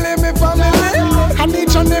family, and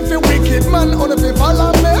each and every wicked man on the people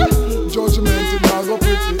follow me. Judgment it now go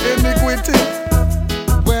pretty, iniquity.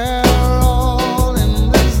 We're all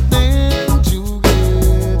in this thing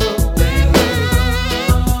together.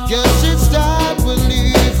 Yes, it's time we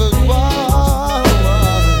live as one.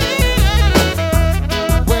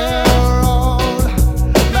 We're all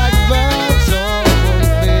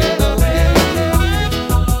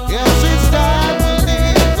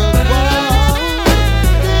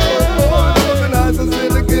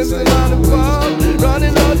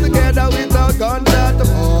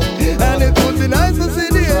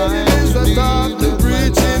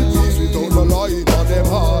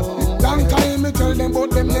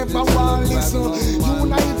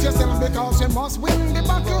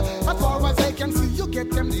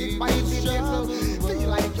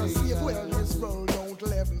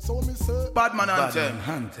bad man anthem.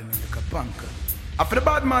 After the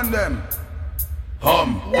bad man them.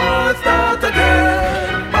 War start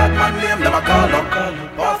again. Bad man name them a call up.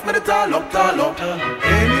 Pass me the tall up.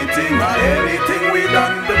 Anything or anything we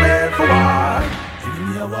done prepare for war. Even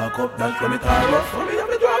me a walk up, that's when me tall up. So me have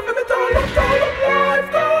to drive me tall up.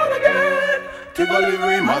 Life gone again. Tivoli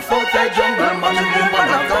we must outside jungle. Man in the man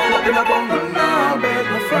a tall up in a bungle. Nah beg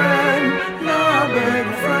no friend. Nah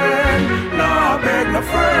beg no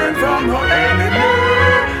friend from no enemy.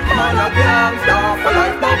 Man a gangsta for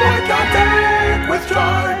life, no boy can take with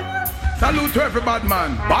joy. Salute to every bad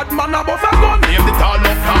man. Bad man a boss a gun, name the tall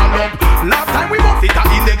up. Last time we bust it a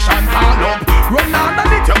election call up. Run on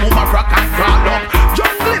and it your mama frack and crawl up.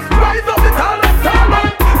 Junglist rise up the tall up.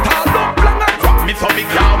 Tall up, long and drop me so me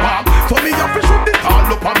can't walk. So me have to shoot the tall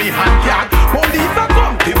up on me hand yard. Police a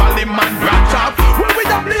come, Tivoli man branch up. When we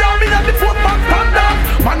have the army and the footman stand up.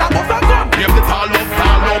 Man a boss a gun, name the tall up.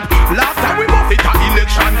 Last time we bust it a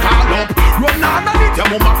election call up. Run on and it your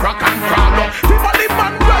mama frack and crawl up. Tivoli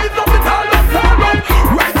man rise up the tall up.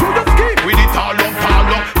 Right through the skin with the tall up.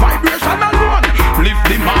 Vibration alone, lift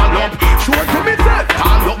them all up. Sure to myself,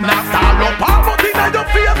 tall up, not tall up. All but in your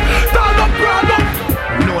face, tall up, crawl up.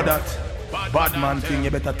 Know that bad man thing,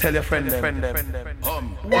 you better tell your friend them.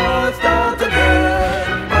 War start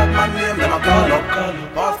again. Bad man name them a call up.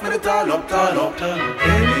 Pass me the tall up.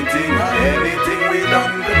 Anything or anything we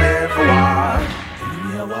done prepare for war.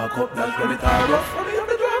 Me a walk up, that's when it all up. So me have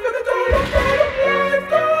to drive in the tall up. Life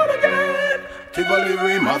gone again. Tivoli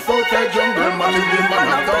we must outside jungle. Man in the man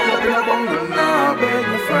a tall up in a bungle. Nah beg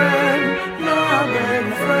no friend. Nah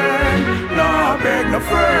beg no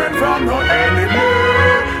friend from no enemy.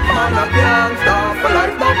 Man a gangsta for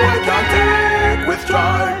life, no boy can take with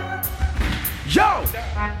joy. Yo,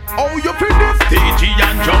 oh you feel this stage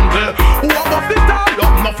and jungle. Who above the tall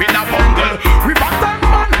up, nothing a bungle. River and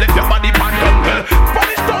man, let your body pan jungle.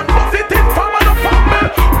 Spanish town, bust it in, farm and a fumble.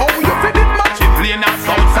 Oh you feel this match is lane and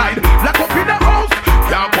southside. Lock up in the house,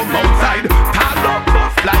 can't come outside. Tall up,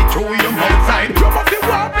 bust fly through your outside. Jump up the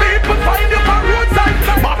wall, people find you on roadside.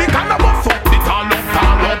 Bobby can a bust up the tall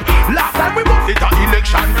up. Last time we bust it a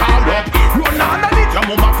election call up. Run on and it your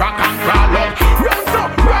mama frack and crawl up. Round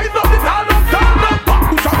up, rise up the tall up.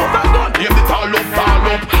 Push up a gun, name the tall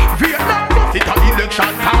up. Vietnam bust it a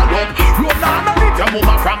election call up. Run on and it your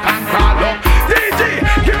mama frack and crawl up. DJ,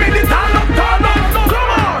 give me the tall up.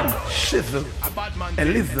 Come on. Shizzle, and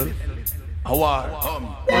Lizzle, a war.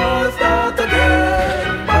 War start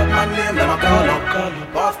again. Bad man name them a call up.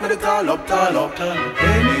 Pass me the tall up.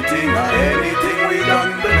 Anything or anything we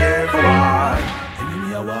done prepare for war.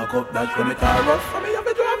 Me a walk up, that's when it all rough. Me have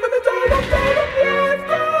to drive me tall up. Life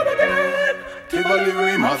gone again. Tivoli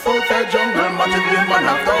we must outside jungle. Man in the man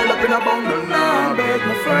a tall up in a bungle. Nah beg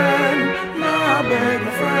no friend. Nah beg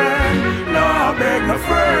no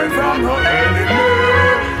friend from no enemy.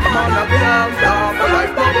 Man a gangsta for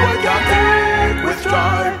life, no boy can take with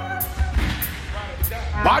joy.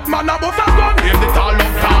 Bad man a boss a gun, name the tall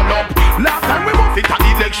up. Last time we bust it a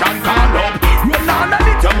election call up. Run on and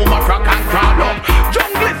it your mama frack and crawl up.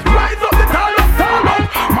 Junglist rise up the tall up.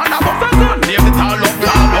 Man a boss a gun, name the tall up.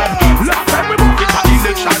 Last time we bust it a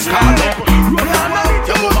election call up. Run on and it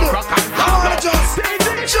your mama frack and crawl up.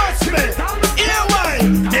 Trust me, yeah why?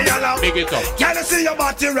 Big it up. Can you see your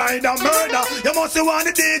body ride a murder? You must want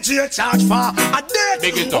the DJ charge for a date.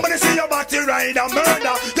 Big it up. When you see your body ride a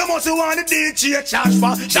murder, you must want the DJ charge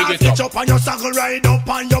for. Shot it up on your saddle, ride up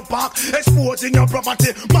on your back, exposing your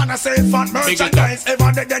property. Man, I say fat merchandise.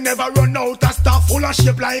 Ever they never run out of stuff full of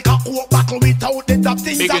shape like a coke bottle without the top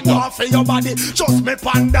things that go off for your body. Trust me,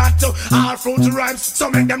 pan that too. All fruit rhymes, so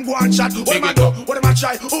make them go and chat. What them a do? What them a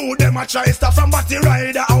try? Who them a try? Stuff from body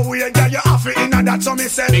rider. How we get you off it in that? So me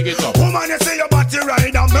say, woman, you say your body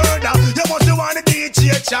ride a murder. You must want the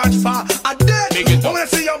DJ charge for a death. Woman, you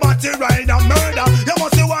say your body ride a murder. You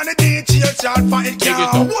must want the DJ charge for it.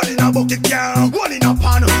 Can't hold in a bucket, can't hold in a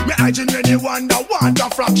pan. Me hygiene when you wonder want a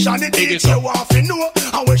fraction. The DJ want to know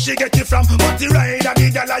and where she get it from. Body rider, the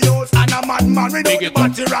girl I use and a madman without the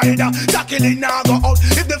body rider. Jacqueline now go out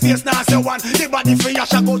if the face now say one. The body for your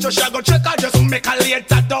shack out, check out just make a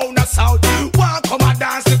later down the south. One come a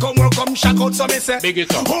dance, come shack out. So me say,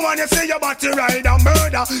 woman, you say your body ride a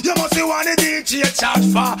murder. You must want the DJ charge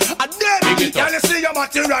for a dead. Can you see your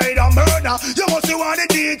body ride a murder? You must want the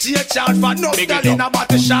DJ charge for no girl in a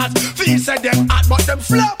body shots. Feel say them hot but them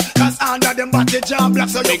flop. Cause under them body job black.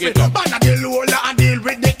 So you feel ban the lola and deal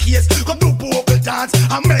with the case. Come do vocal dance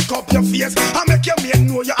and make up your face. And make your man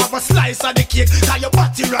know you have a slice of the cake. Cause your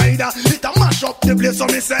body rider, it a mash up the the place, so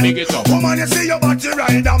me say. Woman, you see your body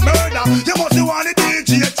ride and murder. You must want the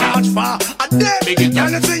DJ charge for a dead.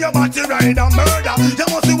 Can you see your body ride and murder? You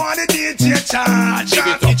must want the DJ charge.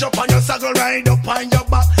 Reach up on your saddle, ride up on your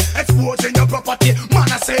back. Exposing your property.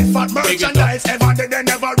 Man, I say fat merchandise. Ever they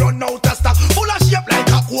never run out of stock. Full of shape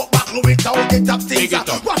like a coke buckle without the top things.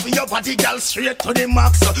 Wrap your body, girl, straight to the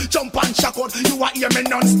max. Jump and shock out. You are hear me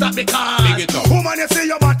non-stop because woman, you see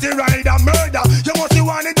your body ride and murder. You must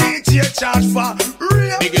want the DJ charge for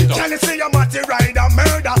real. Can you see your body ride and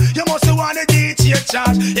murder? You must want the DJ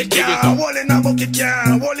charge. It can't hold in a book, it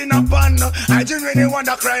can't hold in a pan. I just really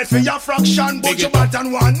wanna cry for your fraction, but you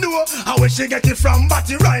button one know. I wish you get it from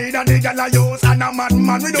body rider. The girl I use and a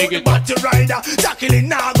madman without the body rider. Jacqueline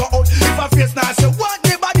now go out. If a face now say what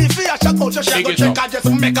the body fear, she go to she go check and just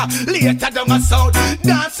make her later down a sound.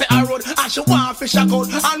 Dance a road and she want fish a coat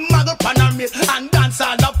and muggle pan her meat and dance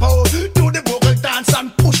all the pole. Do the vocal dance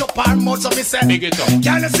and push up her mouth. So me say,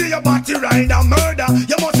 can you see your body ride and murder?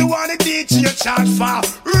 You must want the DJ charge for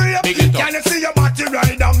rape. Can you see your body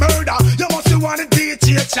ride and murder? You must want the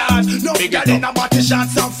DJ charge. No girl in a body shot,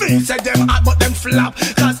 some things say them hot but them flap.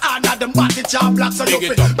 Cause all of them body job black. So you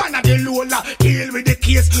fit man at the lola, heal with the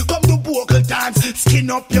case. Come to vocal dance, skin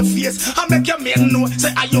up your face and make your men know.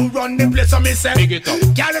 Say how you run the place. So me say,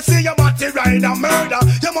 can you see your body ride and murder?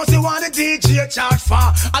 You must want the DJ charge for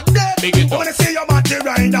a dead. Wanna see your body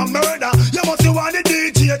ride and murder? You must want the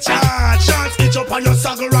DJ charge. Chance itch up on your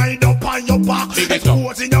saddle, ride up on your back.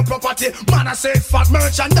 Exposing your property. Man, I say fat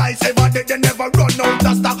merchandise. Ever they never run out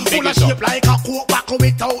of stock. Full of shape like a coke buckle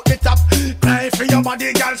without the top. Cry for your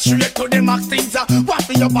body, girl, straight to the max things. What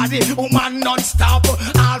for your body, woman non-stop.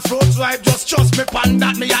 All fruits wife, just trust me, pan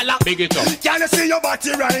that me yalla. Can you see your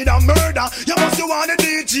body ride and murder? You must want the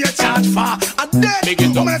DJ charge for a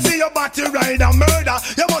dead. Wanna see your body ride and murder?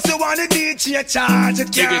 You must want the DJ charge.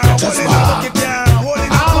 It can't hold it up, it can't hold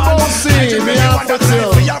it up. I'm gonna see me out for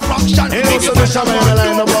two. It's a mission I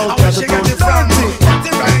line about that to come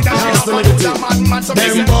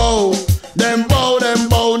Them bow, them bow, them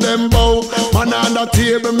bow, them bow. Man on the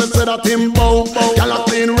table, me say that him bow. Girl a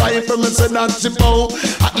clean rifle, me say that she bow.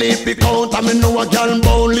 At least be count, and me know a girl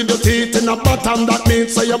bow. Little teeth in a bottom, that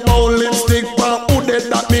means say you bow. Lipstick for who dead,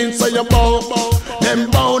 that means say you bow. Them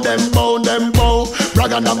bow, them bow, them bow.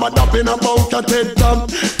 Brag and I'm a dap in a bucket head top.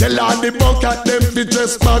 Tell all the bucket them fi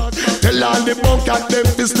dress back. Tell all the bucket them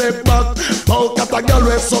fi step back. Bucket a girl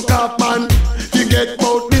with suck up man. You get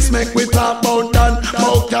bout this, make we talk about that.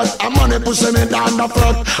 Bucket a money push them down the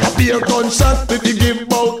front. A beer gunshot if you give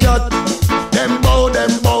bucket. Them bow,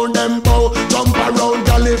 them bow, them bow. Jump around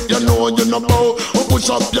girl if you know you no bow. Or push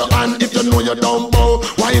up your hand if you know you don't bow.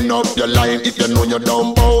 Wind up your line if you know you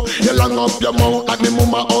don't bow. You long up your mouth like me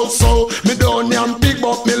mama also. Me don't yam big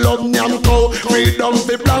but me love yam cow. Freedom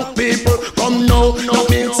for black people come now. That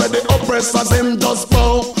means that the oppressors them just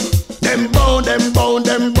bow. Them bow, them bow,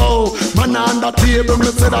 them bow. Man on the table,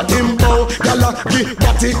 me say that him bow. Gala, give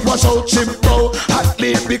that it wash out, chip bow. At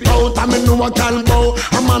least be count, I me know I can bow.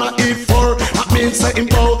 A man a eat for, that means say him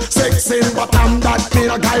bow. Sex in bottom, that mean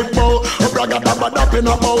a guy bow. A bragga dabba dap in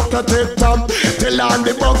a bout a take top. Tell on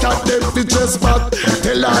the bucket, them fi chest back.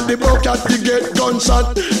 Tell on the bucket, fi get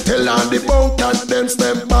gunshot. Tell on the bucket, them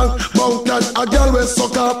step back. Bucket, a girl with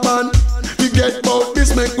suck up man. We get bout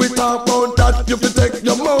this, make we talk about that. You fi take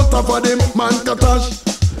your mouth off of them man katash.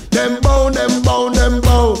 Them bow, them bow, them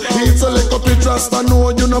bow. It's a little bit just I know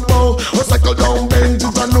you no bow. A cycle down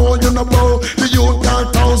benches I know you no bow. The youth can't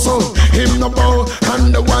thousand, him no bow.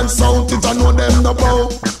 And the one sound is I know them no bow.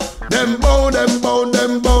 Them bow, them bow,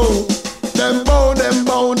 them bow. Them bow, them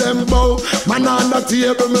bow, them bow. Man on the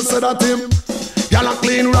table, me say that him. Y'all a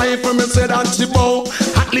clean rifle, me say that she bow.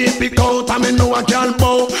 At least pick out, and me know I can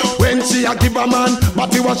bow. When she a give a man,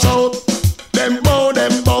 but he watch out. Them bow,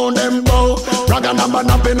 them bow, them bow. Ragga number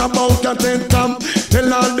napping about your tent tam.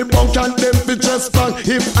 Tell all the bunk and them fi chest back.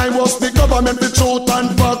 If I was the government, fi shoot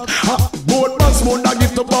and back. Both bus would a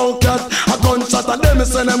give to Bowcat. A gunshot and them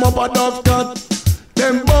send them up a dove cat.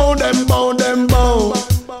 Them bow, them bow, them bow.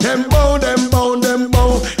 Them bow, them bow, them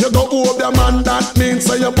bow. You go over your man, that means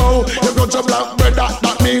say you bow. You go to black brother,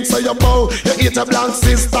 that means say you bow. You eat a black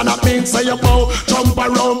sister, that means say you bow. Jump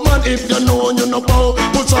around man if you know you no bow.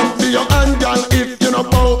 Put up for your hand girl if you no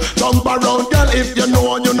bow. Jump around girl if you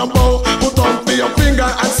know you no bow. Put up for your finger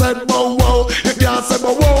and said bow wow. If you say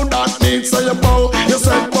bow wow, that means say you bow. You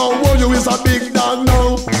said bow wow, you is a big dog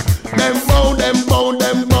now. Them bow, them bow,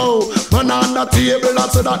 them bow. Man on the table, I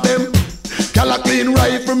say that them. Girl a clean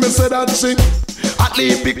rifle, me say that shit. At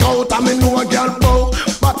least pick out, I me know a girl bow.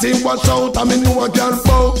 But him watch out, I me know a girl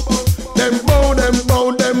bow.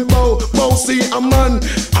 Bossy a man,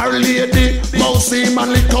 a lady, bossy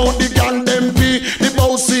man lick out the gun, them be the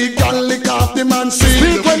bossy gun lick off the man see.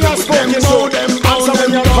 Speak when you're spoken, so them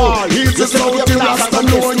bow. He's a Saudi Rasta,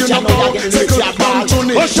 know you know. Second man to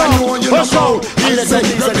me, I know you know. He's a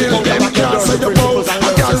rebel, them can't say the bow.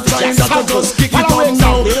 I can't find that, just kick it on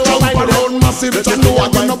now. Jump around massive, I know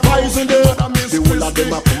I'm gonna poison there. The whole of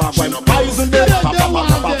them are from a poison there.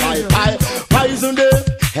 Poison there.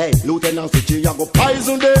 Hey, Lieutenant Fitchy, I go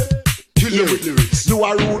poison there. Kill you with lyrics. You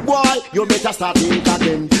a rude boy, you better start think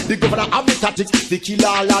again. The governor have the tactics, they kill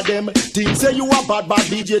all of them. Think say you a bad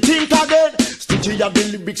DJ, think again. Stitchy have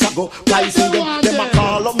the lyrics, I go poison them. Them a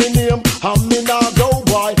call up me name, and me now go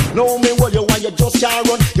boy. Know me what you want, you just can't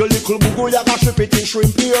run. Your little boo you got strip it in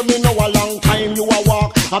shrimp here. Me know a long time you a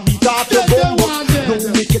walk, I beat off your bum. Know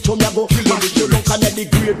me catch on, you go mash you down. Can the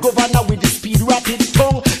great governor with the speed rapid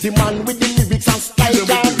tongue. The man with the lyrics and style,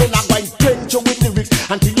 can't run. I'm going to drench you with lyrics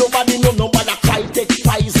until your body know nobody try take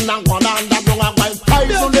poison and one underground. I'm going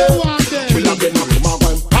poison them. Will have them come out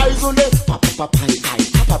going poison them.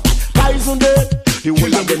 Poison them. You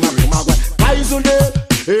will have them come out going poison them.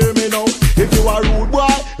 Hear me now. If you are rude boy,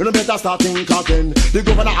 you know better start think again. The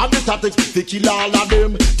governor have the tactics, they kill all of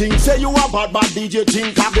them. Think say you a bad DJ,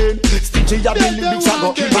 think again. Stitchy your lyrics and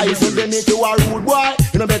go poison them. If you are rude boy,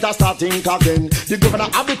 you know better start think again. The governor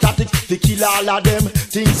have the tactics, they kill all of them.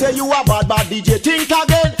 Think say you a bad DJ, think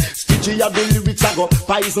again. Stitchy your lyrics and go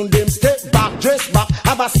poison them. Step back, dress back,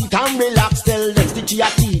 have a seat and relax. Tell them Stitchy a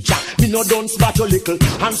teacher. Me no done spot your little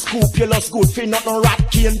and scoop your lost good. Feel not no rat,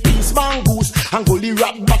 cane, peace, mongoose and gully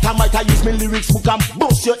rap. But I might use me lyrics book and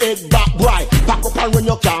bust your head back, boy. Back up and run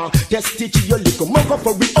your car. Test Stitchy your little mug up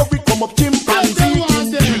for it, or we come up chimpanzee.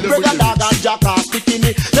 Brother dog and jackass picking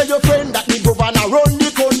me. Tell your friend that me governor run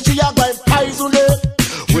the country. I going poison it.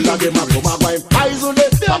 Will I them a come a going poison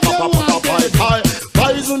it?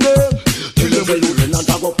 Poison them. Till them will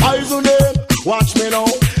not go poison them. Watch me now.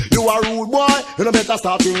 You a rude boy, you know better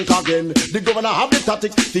start think again. The governor have the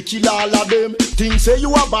tactics, they kill all of them. Think say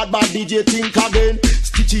you a bad DJ, think again.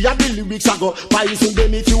 Stitchy have the lyrics, I go poison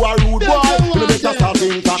them. If you a rude boy, you know better start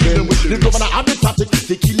think again. The governor have the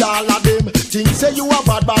tactics, they kill all of them. Think say you a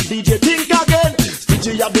bad DJ, think again.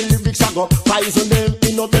 Stitchy have the lyrics, I go poison them.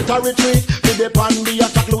 In no better retreat, they depend the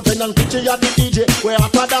attack lieutenant. Stitchy have the DJ, where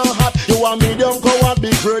hotter than hot. You a medium coward,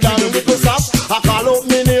 big bird and little sap. I call out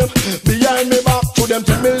me name, behind me back. To them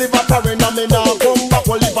till me live a foreign and me now come back.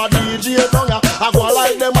 Well if a DJ down ya, I go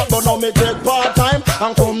like them up. But now me take part time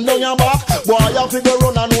and come down your back. Boy you figure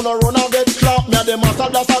run and who no run and get clapped. Me a the master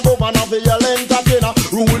that's a governor for your entertainer.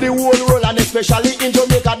 Rule the whole world and especially in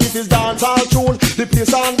Jamaica. This is dancehall tune. The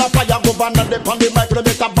place under fire, governor they on the mic. They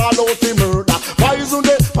better ball out the murder. Poison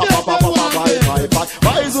them,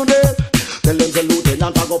 poison them. Tell them the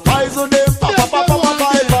lieutenant I go poison them. Poison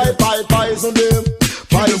them, poison them.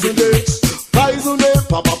 Poison them, poison them.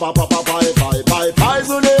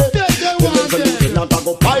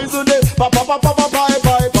 Go poison them,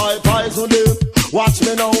 poison them. Watch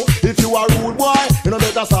me now, if you are rude boy, you know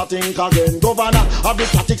better start think again. Governor have the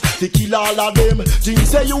tactics, they kill all of them. Think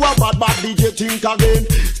say you a bad DJ, think again.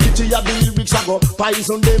 Stitchy a the lyrics, I go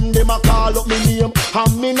poison them. Them a call up me name,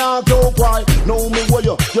 and me not go quiet. Know me where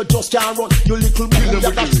you just can't run. You little boo, you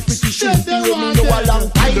got pretty shit. You me know a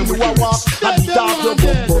long time you a walk. I beat off your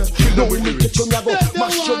bum, but know me catch you, me a go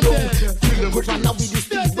mash you down. Governor with this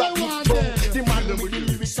thing.